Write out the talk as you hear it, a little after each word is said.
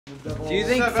Do you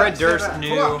think Fred Durst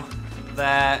knew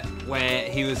that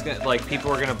when he was gonna, like,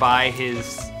 people were gonna buy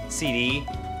his CD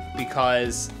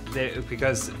because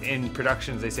in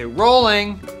productions they say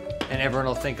rolling, and everyone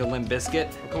will think of Limp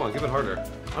Bizkit? Oh, come on, give it harder.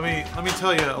 Let me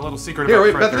tell you a little secret Here, about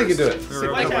wait, Fred Bethany can Durst. do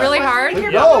it. Like really hard?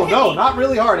 No, not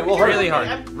really hard. It will hurt. Really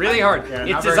hard. Really hard. Yeah,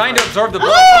 it's not designed very to absorb the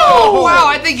blood. Oh, wow,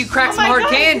 I think you cracked some hard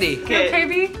candy. Okay,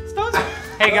 B.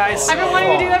 Hey guys, I've been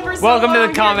wanting to do that for so welcome long. to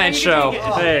the comment show.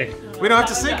 Hey, we don't have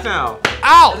to sync now.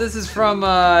 Ow! This is from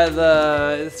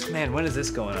man, when is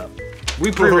this going up?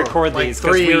 We pre-record Like these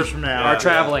because 3 we years from now. are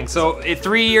traveling. So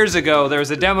 3 years ago, there was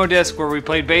a demo disc where we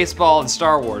played baseball and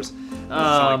Star Wars. Sound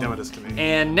like demo disc to me.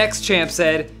 And Next Champ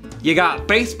said, you got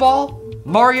baseball,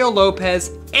 Mario Lopez,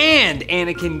 and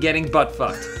Anakin getting butt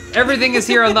fucked. Everything is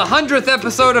here on the 100th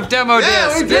episode of Demo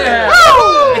Disc. we did it.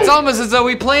 Woo! It's almost as though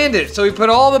we planned it. So we put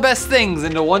all the best things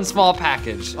into one small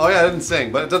package. Oh yeah, I didn't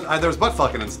sing, but there was butt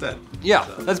fucking instead. Yeah,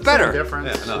 that's better.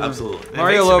 Difference. Yeah, no, absolutely.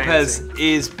 Mario makes it Lopez amazing.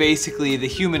 is basically the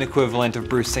human equivalent of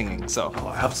Bruce singing, so. Oh,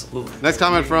 absolutely. Next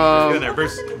comment from Good there,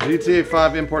 Bruce. GTA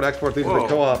 5 import export. These are the Whoa.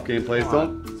 co-op gameplays.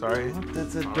 Don't. Sorry.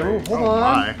 That's a don't. Hold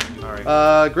on.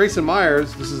 Sorry. Grayson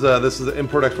Myers. This is the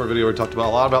import export video we talked about a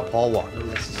lot about Paul Walker.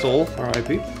 That's the soul.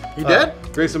 R.I.P. He dead?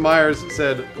 Grayson Myers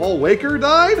said Paul Waker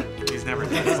died. He's never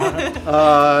dead.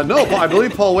 No, I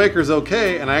believe Paul Waker's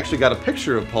okay, and I actually got a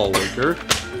picture of Paul Waker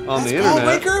on the internet. Paul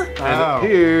Waker? And Oh.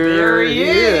 here There he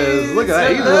is. Look at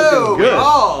that. He's Hello, looking good.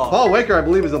 Paul. Paul Waker, I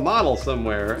believe, is a model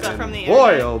somewhere. that and from the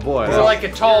boy, internet? oh boy. More like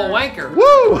a tall wanker.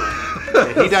 Woo!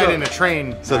 He died in a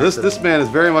train. So this man is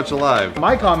very much alive.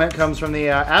 My comment comes from the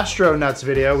Astro Nuts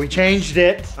video. We changed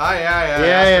it. Ah, yeah.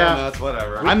 Yeah. Astronauts,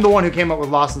 whatever. I'm the one who came up with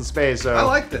Lost in Space, so I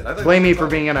liked it. I think blame me it was for fun.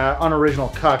 being an unoriginal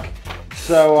cuck.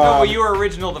 So No, well, you were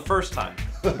original the first time.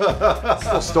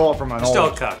 still stole it from an Still a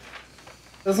old. cuck.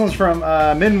 This one's from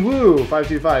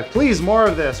Minwoo525. Please, more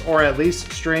of this, or at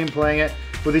least stream playing it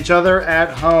with each other at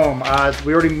home.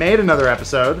 We already made another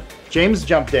episode. James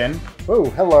jumped in. Oh,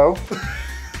 hello.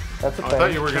 That's a I thing.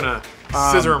 thought you were gonna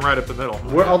scissor him right up the middle.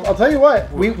 I'll tell you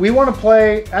what. We want to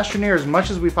play Astroneer as much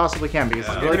as we possibly can because it's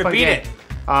a You're really gonna fun beat game.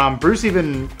 it. Bruce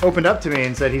even opened up to me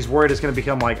and said he's worried it's going to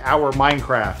become like our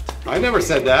Minecraft. I never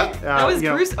said that. That was you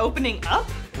know, Bruce opening up?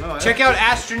 No, Check out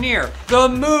Astroneer, the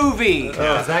movie.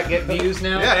 Does that get views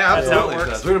now? Yeah, That's how it absolutely.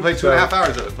 works. We're gonna play 2.5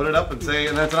 hours of it. Put it up and say,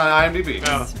 and that's on IMDb.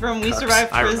 Oh. From We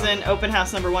Survived I Prison, Open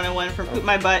House number 101 from Poop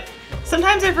My Butt.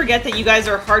 Sometimes I forget that you guys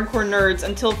are hardcore nerds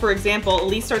until, for example,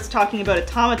 Elise starts talking about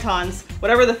automatons,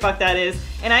 whatever the fuck that is,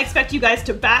 and I expect you guys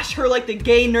to bash her like the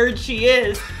gay nerd she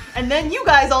is. And then you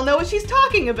guys all know what she's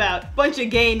talking about. Bunch of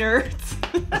gay nerds.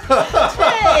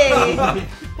 Hey!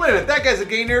 Wait a minute, that guy's a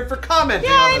gay nerd for commenting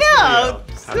Yeah, on this I know. video.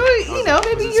 So, you know,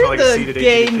 maybe Does it smell you're like a the seated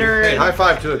gay AGDQ? nerd. Hey, high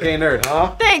five to a gay nerd,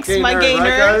 huh? Thanks, my gay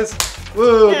right, nerd. guys?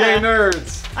 Woo, Yeah. gay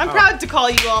nerds. I'm proud to call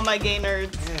you all my gay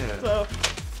nerds. So,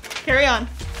 carry on.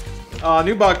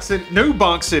 New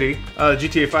Bonk City,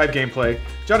 GTA 5 gameplay.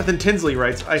 Jonathan Tinsley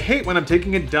writes, I hate when I'm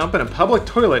taking a dump in a public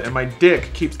toilet and my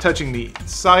dick keeps touching the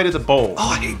side of the bowl. Oh,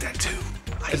 I hate that too.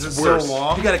 It's so worse.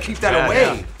 long. You gotta keep that Yeah, away.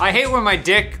 yeah. I hate when my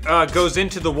dick goes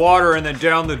into the water and then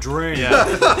down the drain. Yeah,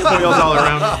 coils all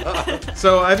around.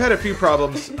 So I've had a few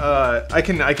problems. I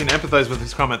can empathize with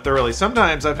this comment thoroughly.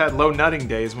 Sometimes I've had low nutting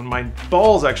days when my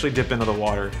balls actually dip into the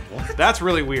water. What? That's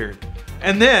really weird.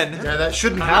 And then yeah, that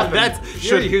shouldn't happen. That's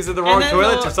you're using the wrong And then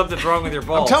toilet the- or something's wrong with your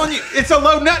balls. I'm telling you, it's a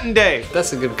low nutting day.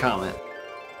 That's a good comment.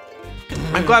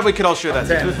 I'm glad we could all share that.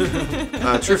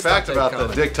 Together. True fact that about the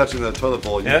comment. dick touching the toilet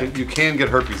bowl, Yeah? you can get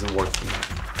herpes and warts from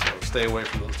that. So stay away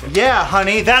from those things. Yeah,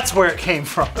 honey, that's where it came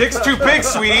from. Dick's too big,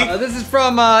 sweetie. This is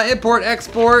from Import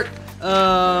Export.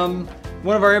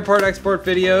 One of our Import Export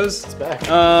videos. It's back.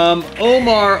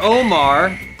 Omar.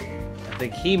 I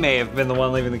think he may have been the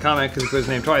one leaving the comment because he put his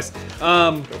name twice.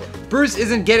 Bruce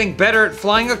isn't getting better at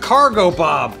flying a cargo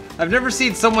bob. I've never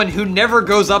seen someone who never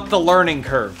goes up the learning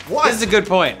curve. What? This is a good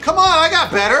point. Come on, I got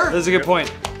better. This is a good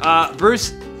point.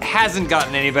 Bruce hasn't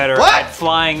gotten any better What? at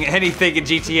flying anything in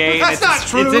GTA. and That's not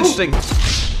true. It's interesting.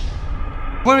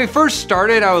 When we first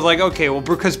started, I was like, okay, well,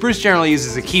 because Bruce generally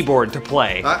uses a keyboard to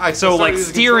play. I so started like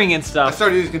using steering and I stuff.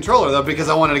 started using controller though because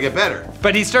I wanted to get better.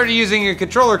 But he started using a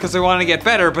controller because he wanted to get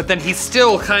better, but then he's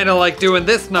still kind of like doing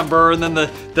this number, and then the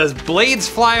blades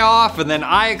fly off, and then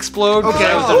I explode. because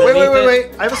I was Wait, underneath it.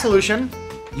 wait. I have a solution.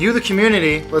 You, the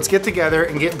community, let's get together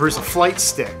and get Bruce a flight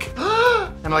stick.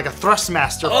 And and like a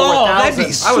Thrustmaster 4000. Oh, that'd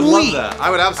be I would love sweet. that. I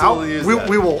would absolutely use that.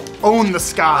 We will own the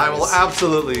skies. I will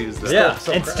absolutely use that. Yeah,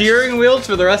 so and fresh. steering wheels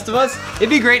for the rest of us. It'd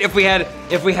be great if we had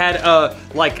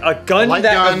like a gun Light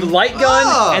that gun. a light gun,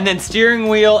 Oh. and then steering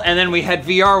wheel, and then we had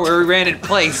VR where we ran in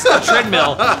place, a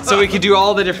treadmill, so we could do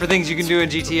all the different things you can do in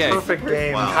GTA. Perfect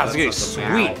game. Wow. God, it's gonna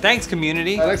be sweet. Thanks,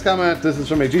 community. Next comment, this is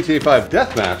from a GTA 5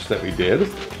 deathmatch that we did.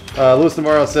 Louis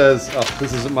Navarro says,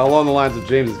 this is along the lines of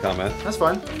James's comment. That's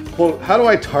fun. Quote, how do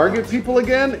I target people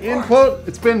again? End quote,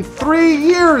 it's been 3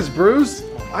 years, Bruce.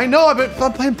 I know I've been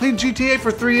playing GTA for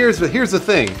 3 years, but here's the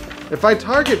thing. If I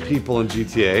target people in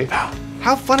GTA,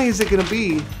 how funny is it gonna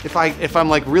be if I'm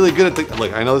like really good at the,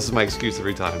 look, I know this is my excuse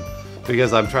every time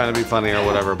because I'm trying to be funny or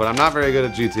whatever, but I'm not very good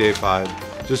at GTA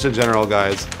 5, just in general,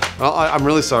 guys. I'm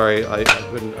really sorry. I've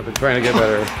been trying to get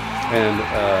better, and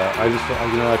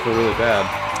I feel really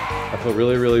bad. I feel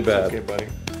really, really bad. Okay, buddy.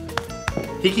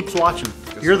 He keeps watching.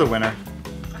 You're the winner.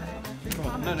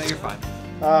 No, you're fine.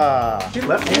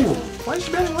 Left-handed. Why is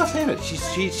she batting left-handed?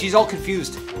 She's all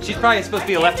confused. She's probably supposed to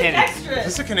be a left-handed. Extra. Is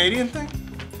this a Canadian thing?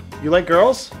 You like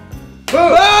girls?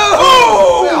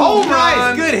 Oh! home Nice,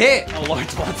 run. good hit. Oh,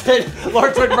 Lawrence wants it.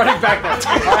 Lawrence went running back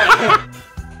there.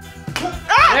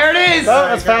 There it is. Oh,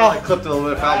 that's foul. I clipped a little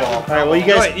bit of foul ball. All right, well, you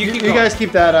Go guys, ahead, you you keep going. guys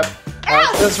keep that up.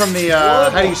 This is from the How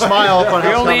Do You Smile Funhouse.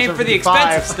 We only aim comics for the number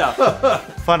 55. expensive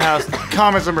stuff. Funhouse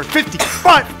comics number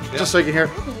 55. Just so you can hear.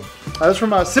 That's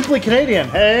from Simply Canadian.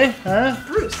 Hey, huh?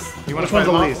 Bruce. You want Which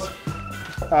to one's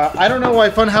play Elise? I don't know why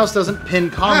Funhouse doesn't pin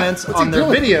comments what's he on their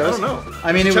doing? videos. I don't know.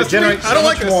 I mean, it would Chester, generate I don't so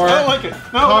like much this. more I don't like it.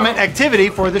 No. comment activity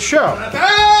for the show.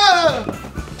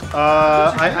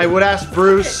 I would ask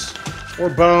Bruce or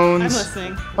Bones. I'm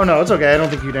listening. Oh no, it's okay. I don't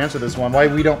think you'd answer this one. Why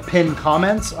we don't pin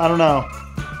comments? I don't know.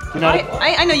 You know?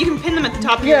 I know you can pin them at the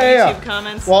top of Yeah, your yeah, YouTube yeah.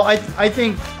 comments. Well, I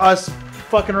think us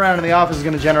fucking around in the office is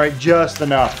going to generate just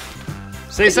enough.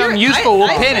 Say something You're- useful, we'll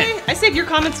I pin say, it. I say if your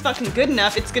comment's fucking good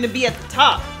enough, it's gonna be at the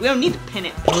top. We don't need to pin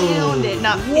it. Pound it,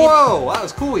 not pin. Whoa, that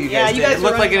was cool what you Yeah, guys you did. guys It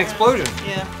looked were like an running explosion.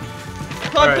 Yeah.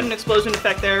 Probably Right. put an explosion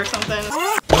effect there or something.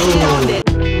 Pound it.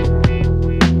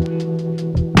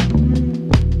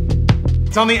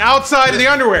 It's on the outside of the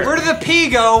underwear. Where did the pee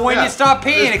go when Yeah. you stop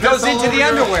peeing? It There's goes piss all into over the your-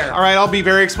 underwear. All right, I'll be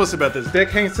very explicit about this. Dick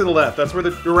hangs to the left. That's where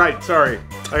you're right. Sorry.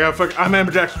 I'm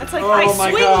ambidextrous. That's like Oh I my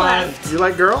swing God. left. You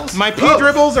like girls? My pee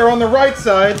dribbles are on the right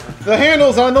side. The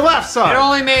handle's on the left It side.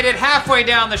 only made it halfway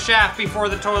down the shaft before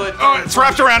the toilet. Oh, it's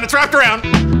wrapped around. It's wrapped around.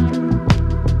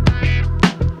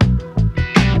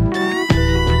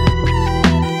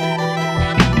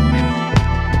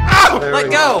 Let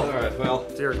go. All right, well,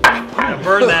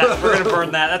 Burn that. We're gonna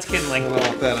burn that. That's kindling. I don't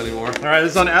want that anymore. All right,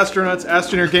 this is on Astronauts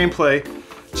Astronaut Gameplay.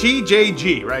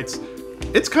 TJG writes,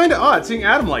 it's kind of odd seeing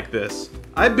Adam like this.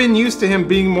 I've been used to him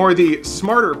being more the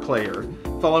smarter player,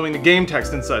 following the game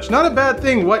text and such. Not a bad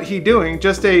thing what he doing,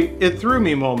 just a it threw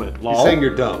me moment, lol. He's saying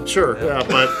you're dumb. Sure, yeah,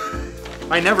 but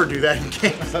I never do that in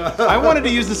games. I wanted to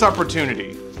use this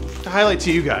opportunity to highlight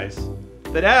to you guys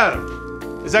that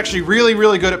Adam is actually really,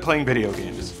 really good at playing video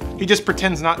games. He just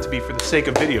pretends not to be for the sake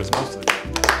of videos mostly.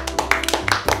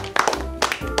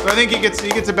 So I think he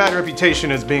gets a bad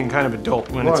reputation as being kind of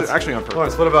adult when it's actually on purpose.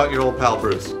 Lawrence, what about your old pal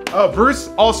Bruce? Oh, Bruce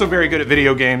also very good at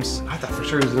video games. I thought for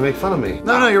sure he was gonna make fun of me.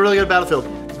 No, you're really good at Battlefield.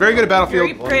 He's very good at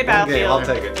Battlefield. Great Battlefield. I'll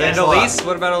take it. And Thanks a lot. Elise?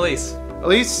 What about Elise?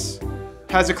 Elise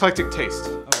has eclectic taste.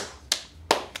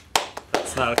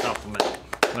 That's not a compliment.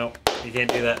 Nope. You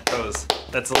can't do that pose.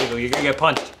 That's illegal. You're gonna get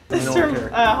punched. This is from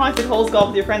Haunted Holes Golf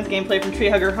with your friends gameplay from Tree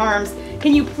Hugger Harms.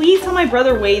 Can you please tell my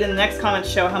brother Wade in the next comment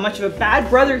show how much of a bad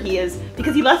brother he is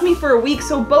because he left me for a week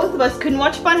so both of us couldn't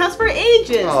watch Funhouse for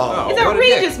ages. Oh, It's what a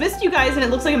outrageous. Missed you guys and it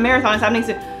looks like a marathon is happening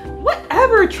soon.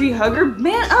 Whatever, Tree Hugger.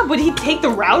 Man up. Would he take the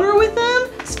router with him?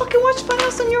 Just fucking watch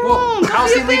Funhouse on your own.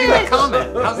 How's he Be a leaving the bitch.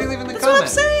 comment? How's he leaving the That's what comment? I'm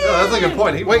saying. No, that's a good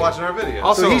point. He was watching our video.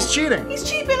 Also, So he's cheating. He's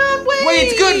cheaping on Wade.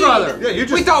 Wade's good brother. Yeah, you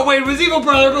just- We thought Wade was evil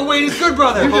brother, but Wade is good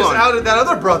brother. you Hold just on. outed that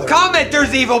other brother. Comment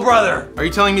there's evil brother. are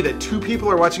you telling me that 2 people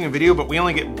are watching a video but we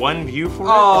only get 1 view for it?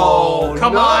 Oh,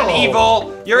 come no. on,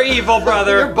 evil. You're evil, You're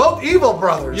brother. both evil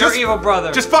brothers. You're evil,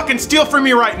 brother. Just fucking steal from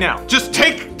me right now. Just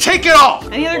take it all.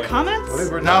 Any other comments?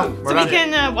 We're No, done. we're So done. we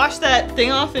can wash that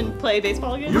thing off and play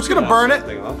baseball again? You're just gonna burn it.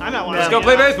 Thing off. I'm not watching. Let's go it.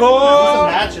 play baseball.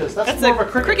 Matches. That's more a of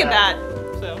a cricket bat.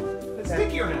 So. It's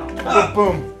stickier now.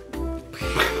 Boom.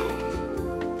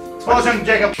 Explosion,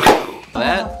 Jacob.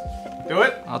 That? Do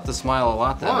it. I'll have to smile a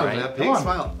lot then, Come on, right? man. Come Pig on.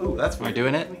 smile. Ooh, that's Am I weird.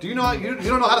 doing it? Do you know you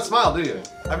don't know how to smile, do you?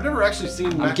 I've never actually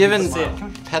seen. I'm Mac giving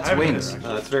smile. pets wings.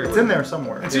 No, that's very. It's in there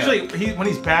somewhere. It's usually when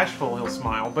he's bashful, he'll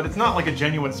smile, but it's not like a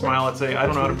genuine smile. It's a I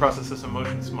don't know how to process this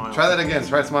emotion smile. Try that again.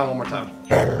 Try to smile one more time.